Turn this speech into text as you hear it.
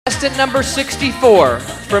Contestant number 64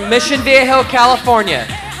 from Mission Viejo, California,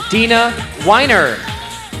 Dena Weiner.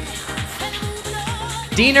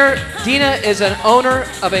 Dena is an owner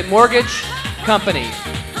of a mortgage company.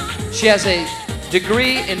 She has a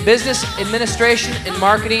degree in business administration and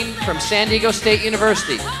marketing from San Diego State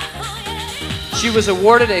University. She was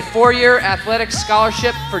awarded a 4-year athletic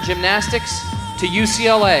scholarship for gymnastics to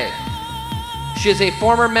UCLA. She is a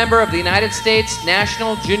former member of the United States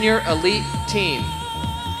National Junior Elite Team,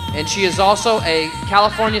 and she is also a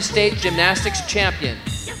California State Gymnastics champion.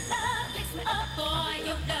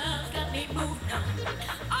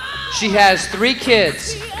 She has 3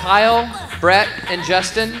 kids, Kyle, Brett, and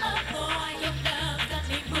Justin,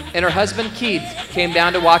 and her husband Keith came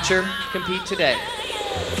down to watch her compete today.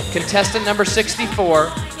 Contestant number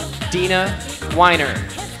 64, Dena Weiner.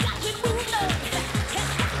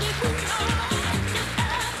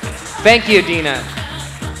 Thank you, Dena.